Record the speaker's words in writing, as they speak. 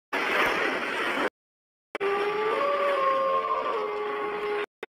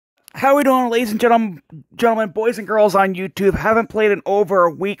How we doing, ladies and gentlemen, boys and girls on YouTube? Haven't played in over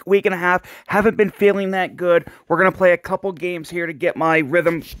a week and a half. Haven't been feeling that good. We're going to play a couple games here to get my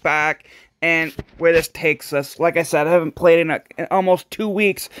rhythm back and where this takes us. Like I said, I haven't played in almost 2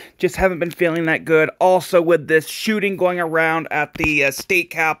 weeks. Just haven't been feeling that good. Also, with this shooting going around at the state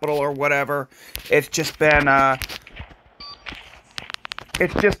capitol or whatever, it's just been a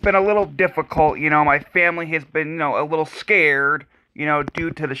little difficult. You know, my family has been, a little scared, due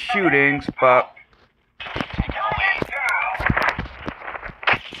to the shootings, but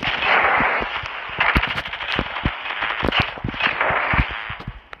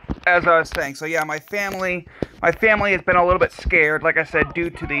as I was saying, so yeah, my family has been a little bit scared, like I said, due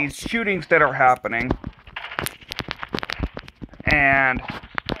to these shootings that are happening.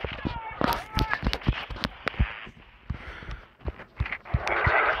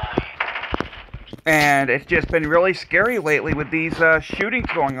 And it's just been really scary lately with these shootings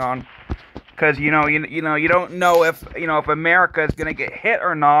going on, because you don't know if America is going to get hit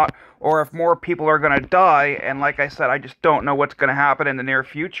or not, or if more people are going to die. And like I said, I just don't know what's going to happen in the near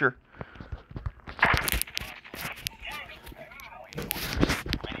future.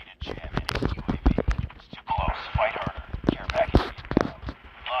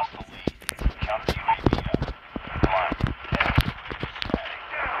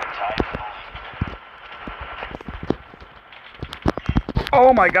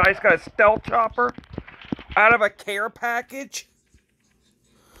 Oh my god, I just got a stealth chopper out of a care package.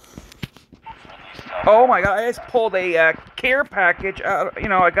 Oh my god, I just pulled a care package out.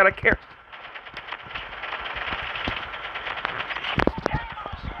 I got a care.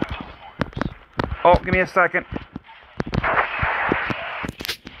 Oh, give me a second.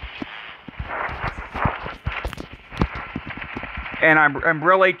 And I'm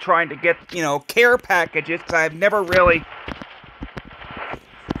really trying to get, care packages, because I've never really...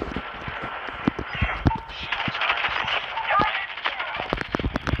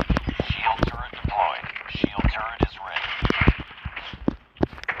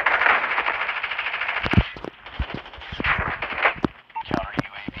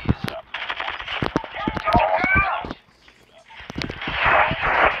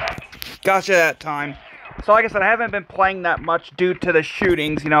 Gotcha that time. So like I said, I haven't been playing that much due to the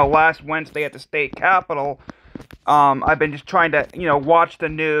shootings. Last Wednesday at the state capitol, I've been just trying to, watch the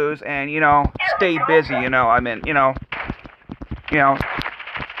news and, stay busy,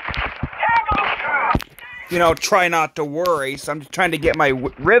 try not to worry. So I'm just trying to get my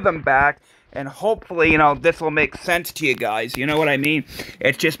rhythm back. And hopefully, this will make sense to you guys. You know what I mean?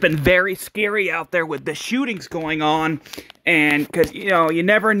 It's just been very scary out there with the shootings going on. And because, you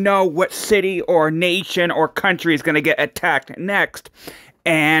never know what city or nation or country is going to get attacked next.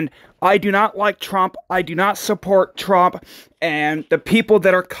 And I do not like Trump. I do not support Trump. And the people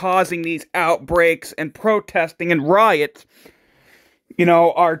that are causing these outbreaks and protesting and riots,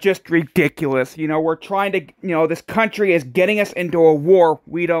 are just ridiculous. We're trying to, this country is getting us into a war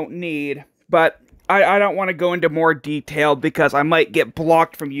we don't need. But I don't want to go into more detail because I might get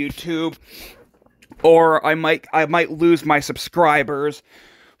blocked from YouTube, or I might lose my subscribers.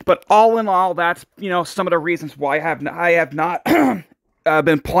 But all in all, that's some of the reasons why I have not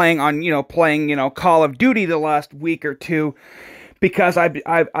been playing on Call of Duty the last week or two, because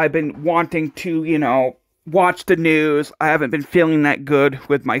I've been wanting to watch the news. I haven't been feeling that good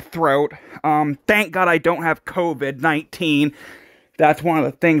with my throat. Thank God I don't have COVID-19. That's one of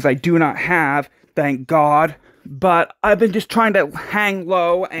the things I do not have, thank God. But I've been just trying to hang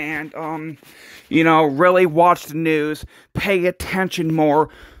low and, really watch the news, pay attention more,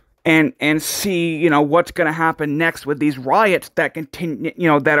 and see, what's going to happen next with these riots that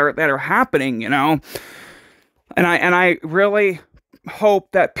continue, that are happening, And I really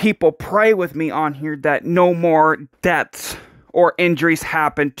hope that people pray with me on here that no more deaths or injuries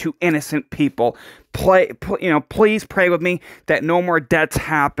happen to innocent people. Please pray with me that no more deaths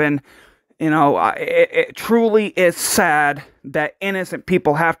happen. It truly is sad that innocent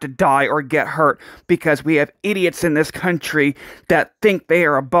people have to die or get hurt because we have idiots in this country that think they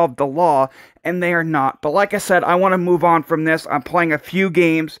are above the law, and they are not. But like I said, I want to move on from this. I'm playing a few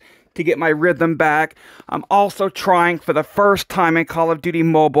games to get my rhythm back. I'm also trying, for the first time in Call of Duty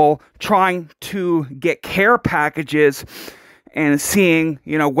Mobile, trying to get care packages and seeing,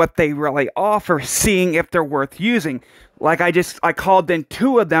 what they really offer, seeing if they're worth using. Like I called in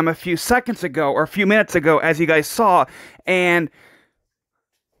 2 of them a few seconds ago, or a few minutes ago, as you guys saw, and,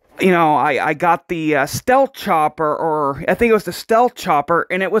 I got the stealth chopper, or I think it was the stealth chopper,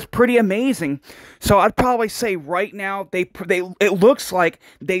 and it was pretty amazing. So I'd probably say right now, it looks like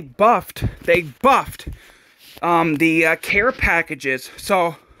they buffed the care packages.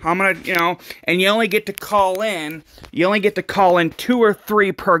 So I'm gonna, you know, and you only get to call in 2 or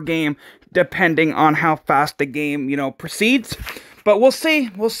 3 per game, depending on how fast the game, you know, proceeds. But we'll see.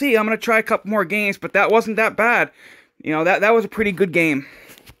 I'm gonna try a couple more games, but that wasn't that bad. You know, that was a pretty good game.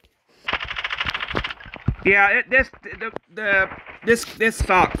 Yeah, this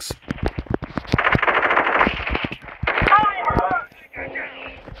sucks.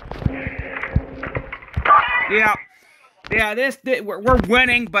 Yeah, we're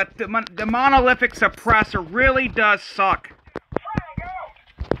winning, but the monolithic suppressor really does suck.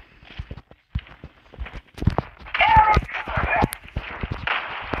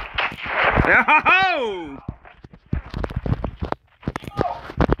 Oh!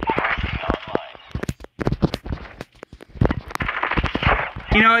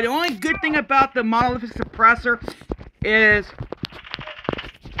 You know, the only good thing about the monolithic suppressor is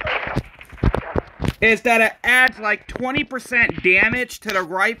that it adds like 20% damage to the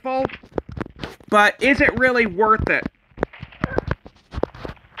rifle, but is it really worth it?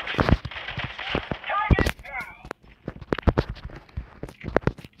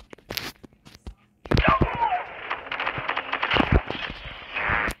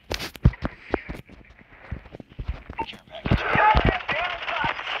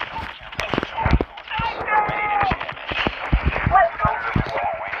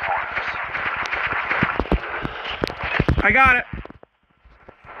 I got it.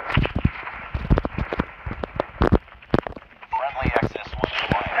 Friendly access 1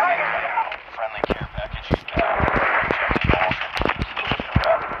 friendly care package.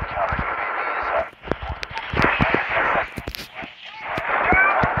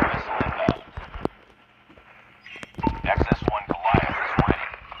 Access 1 Goliath is ready.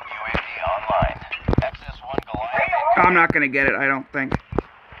 UAV online. Access 1 Goliath. I'm not gonna get it, I don't think.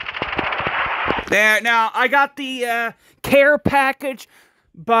 There, now, I got the care package,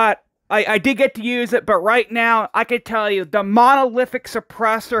 but I did get to use it, but right now, I can tell you, the monolithic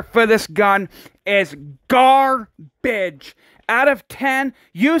suppressor for this gun is garbage. Out of 10,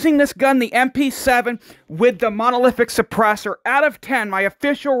 using this gun, the MP7, with the monolithic suppressor, out of 10, my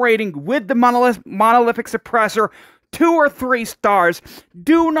official rating with the monolithic suppressor, 2 or 3 stars.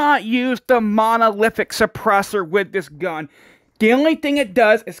 Do not use the monolithic suppressor with this gun. The only thing it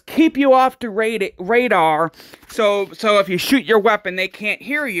does is keep you off the radar, so if you shoot your weapon, they can't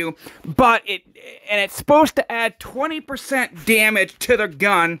hear you. But it's supposed to add 20% damage to the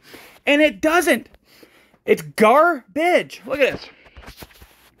gun, and it doesn't. It's garbage. Look at this.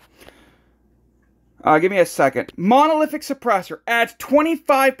 Give me a second. Monolithic suppressor adds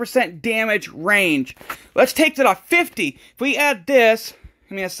 25% damage range. Let's take that off 50. If we add this,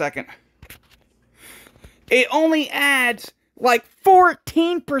 give me a second. It only adds like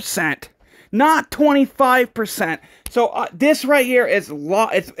 14%, not 25%. So this right here is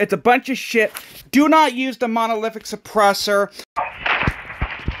it's a bunch of shit. Do not use the monolithic suppressor.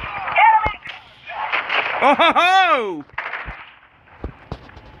 Oh ho ho!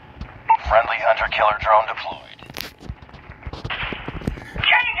 Friendly hunter-killer drone deployed.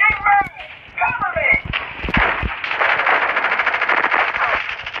 Changing mode! Cover me!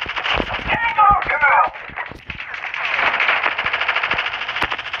 Tango girl!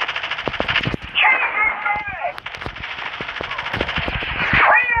 Changing mode!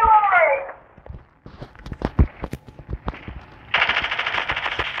 Reloading!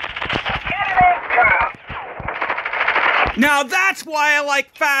 Enemy girl! Now that's why I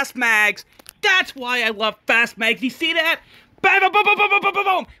like fast mags. That's why I love fast mags. You see that? Boom, boom, boom, boom, boom, boom, boom,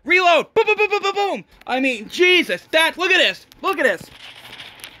 boom. Reload. Boom, boom, boom, boom, boom, boom. I mean, Jesus. Look at this. Look at this.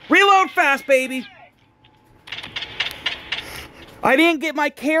 Reload fast, baby. I didn't get my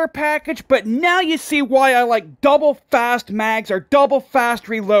care package, but now you see why I like double fast mags or double fast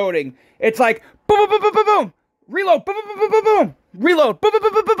reloading. It's like boom, boom, boom, boom, boom, boom. Reload. Boom, boom, boom, boom, boom, boom. Reload. Boom, boom,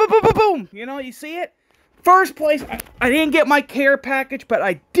 boom, boom, boom, boom, boom, boom. You know, you see it? First place, I didn't get my care package, but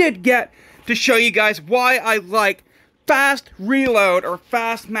I did get to show you guys why I like fast reload or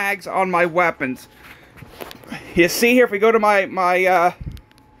fast mags on my weapons. You see here, if we go to my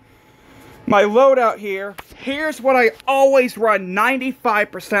loadout here, here's what I always run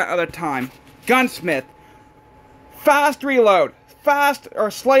 95% of the time. Gunsmith. Fast reload. Fast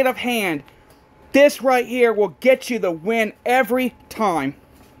or sleight of hand. This right here will get you the win every time.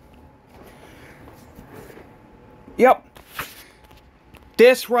 Yep.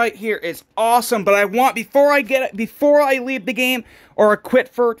 This right here is awesome, but I want, before I leave the game, or I quit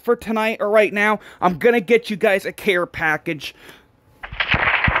for tonight or right now, I'm gonna get you guys a care package.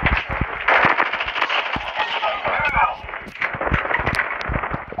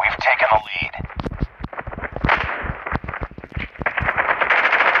 We've taken the lead.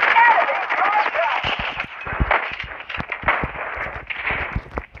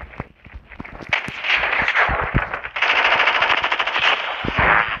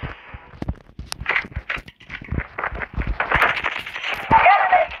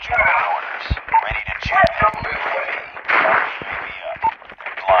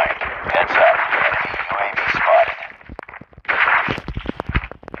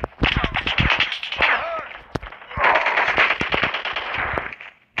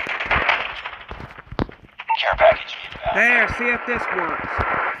 There, see if this works.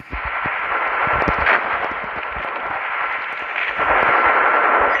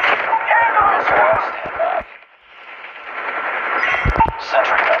 Missile on standby.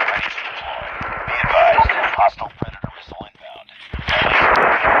 Sentry gun ready to deploy. Be advised, hostile Predator missile inbound.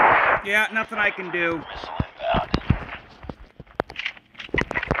 Yeah, nothing I can do. Missile inbound.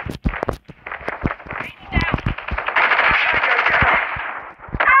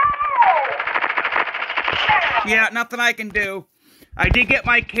 Yeah, nothing I can do. I did get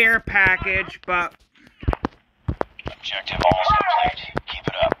my care package, but... Objective almost complete. Keep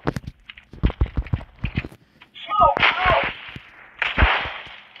it up.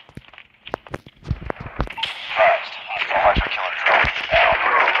 Advised, hostile hunter-killer drone inbound.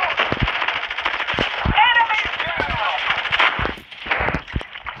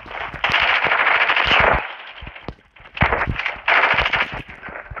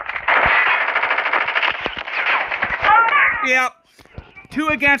 Yep. 2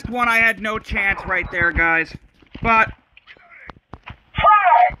 against 1, I had no chance right there, guys. But...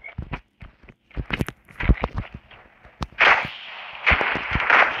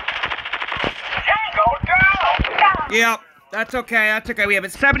 Yep, that's okay, that's okay. We have a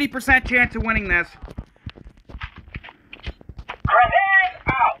 70% chance of winning this. Grenade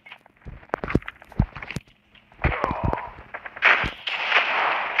out!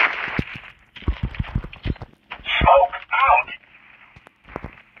 Smoke out!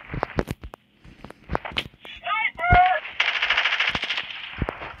 Sniper!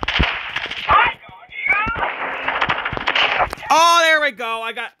 Oh, there we go.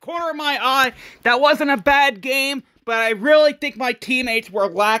 I got corner of my eye. That wasn't a bad game, but I really think my teammates were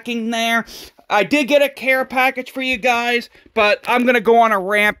lacking there. I did get a care package for you guys, but I'm going to go on a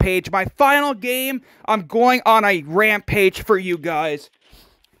rampage. My final game, I'm going on a rampage for you guys.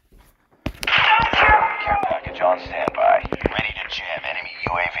 Care package on standby. Ready to jam enemy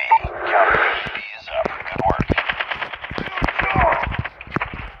UAV. Counter UAV is up. Good work.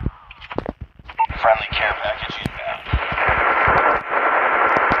 Friendly care package inbound.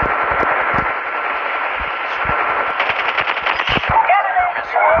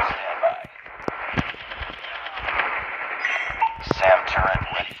 Missile on standby. SAM turret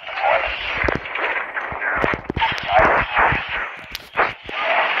ready for deployment.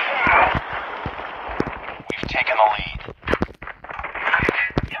 We've taken the lead.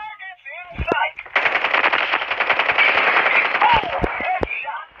 Targets in sight. Oh,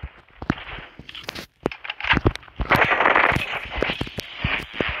 headshot.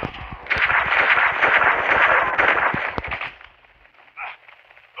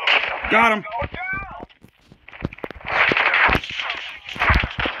 Got him.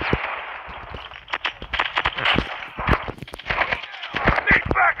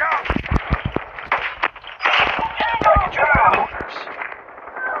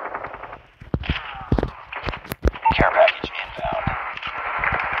 Care package inbound.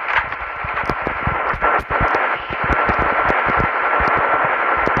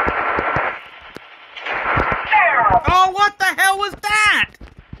 Oh, what the hell was that?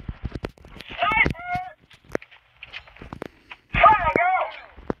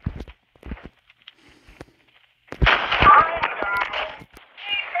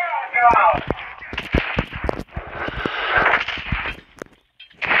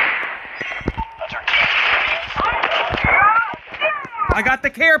 I got the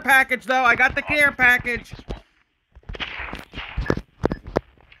care package, though. I got the care package.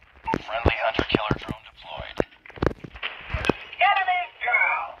 Friendly hunter-killer drone deployed. Enemy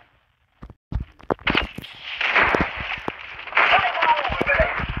down.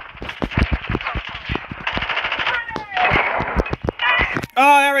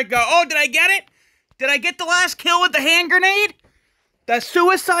 Oh, there we go. Oh, did I get it? Did I get the last kill with the hand grenade? The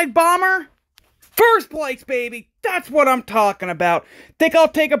suicide bomber? First place, baby. That's what I'm talking about. Think I'll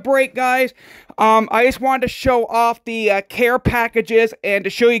take a break, guys. I just wanted to show off the care packages and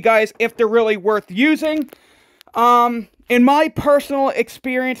to show you guys if they're really worth using. In my personal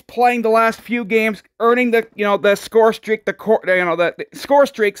experience playing the last few games, earning the the score streak, the score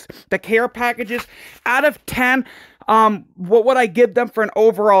streaks, the care packages, out of 10, what would I give them for an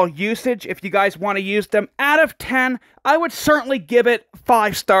overall usage if you guys want to use them? Out of 10, I would certainly give it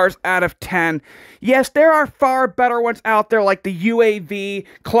 5 stars out of 10. Yes, there are far better ones out there like the UAV,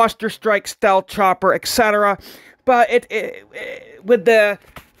 Cluster Strike, Stealth Chopper, etc. But with the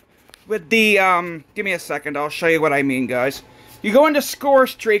give me a second, I'll show you what I mean, guys. You go into score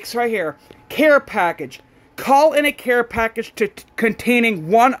streaks right here, care package. Call in a care package containing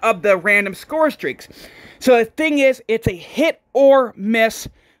one of the random score streaks. So the thing is, it's a hit or miss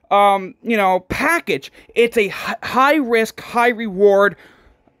package. It's a high risk, high reward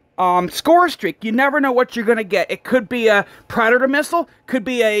score streak. You never know what you're gonna get. It could be a Predator missile, could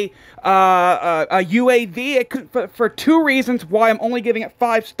be a UAV. It could, for two reasons why I'm only giving it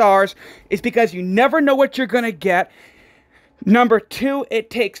 5 stars is because you never know what you're gonna get. Number 2,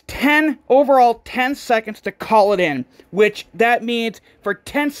 it takes overall 10 seconds to call it in, which that means for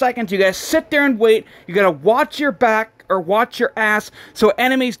 10 seconds you gotta sit there and wait. You gotta watch your back or watch your ass so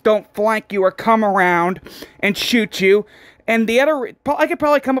enemies don't flank you or come around and shoot you. And the other, I could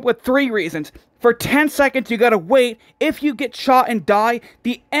probably come up with 3 reasons. For 10 seconds you gotta wait. If you get shot and die,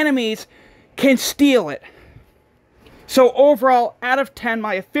 the enemies can steal it. So overall, out of 10,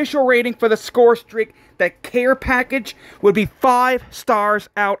 my official rating for the score streak, that care package, would be 5 stars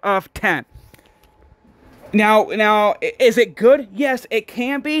out of 10. Now, is it good? Yes, it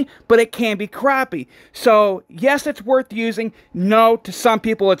can be, but it can be crappy. So, yes, it's worth using. No, to some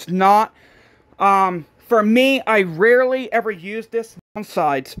people, it's not. For me, I rarely ever use this.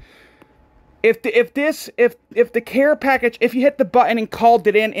 Downsides. If the care package, if you hit the button and called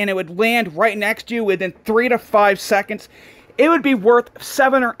it in and it would land right next to you within 3 to 5 seconds, it would be worth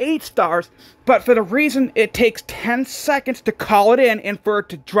 7 or 8 stars. But for the reason it takes 10 seconds to call it in and for it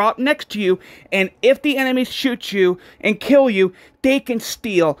to drop next to you, and if the enemies shoot you and kill you, they can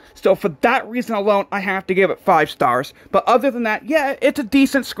steal. So for that reason alone, I have to give it 5 stars. But other than that, yeah, it's a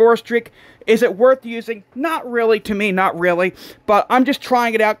decent score streak. Is it worth using? Not really, to me, not really. But I'm just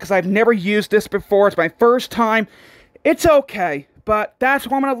trying it out because I've never used this before. It's my first time. It's okay. But that's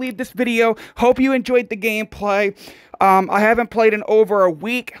where I'm going to leave this video. Hope you enjoyed the gameplay. I haven't played in over a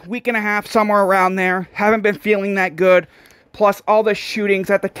week and a half, somewhere around there. Haven't been feeling that good. Plus, all the shootings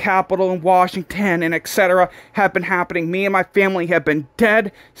at the Capitol in Washington and etc. have been happening. Me and my family have been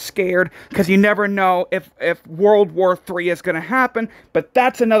dead scared because you never know if World War III is going to happen. But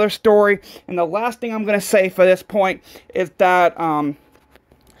that's another story. And the last thing I'm going to say for this point is that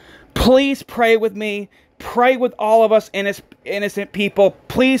please pray with me. Pray with all of us innocent people.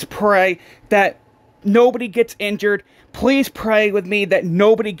 Please pray that nobody gets injured. Please pray with me that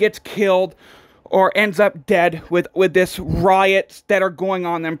nobody gets killed or ends up dead with this riots that are going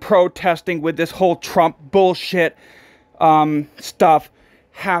on and protesting with this whole Trump bullshit stuff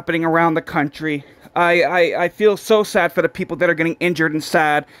happening around the country. I feel so sad for the people that are getting injured and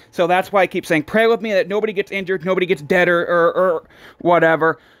sad. So that's why I keep saying, pray with me that nobody gets injured, nobody gets dead or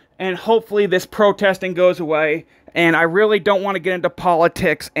whatever. And hopefully this protesting goes away. And I really don't want to get into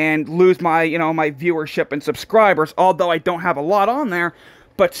politics and lose my, my viewership and subscribers, although I don't have a lot on there.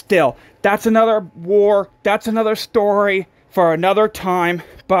 But still, that's another war, that's another story for another time.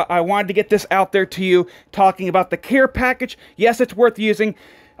 But I wanted to get this out there to you, talking about the care package. Yes, it's worth using,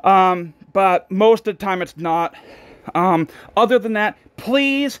 but most of the time it's not. Other than that,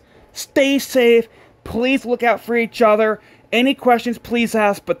 please stay safe. Please look out for each other. Any questions, please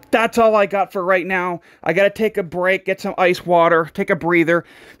ask, but that's all I got for right now. I gotta take a break, get some ice water, take a breather.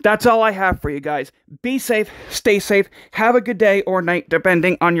 That's all I have for you guys. Be safe, stay safe, have a good day or night,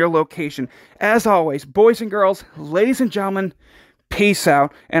 depending on your location. As always, boys and girls, ladies and gentlemen, peace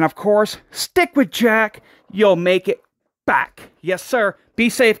out. And of course, stick with Jack. You'll make it back. Yes, sir. Be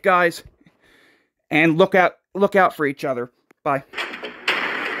safe, guys. And look out for each other. Bye.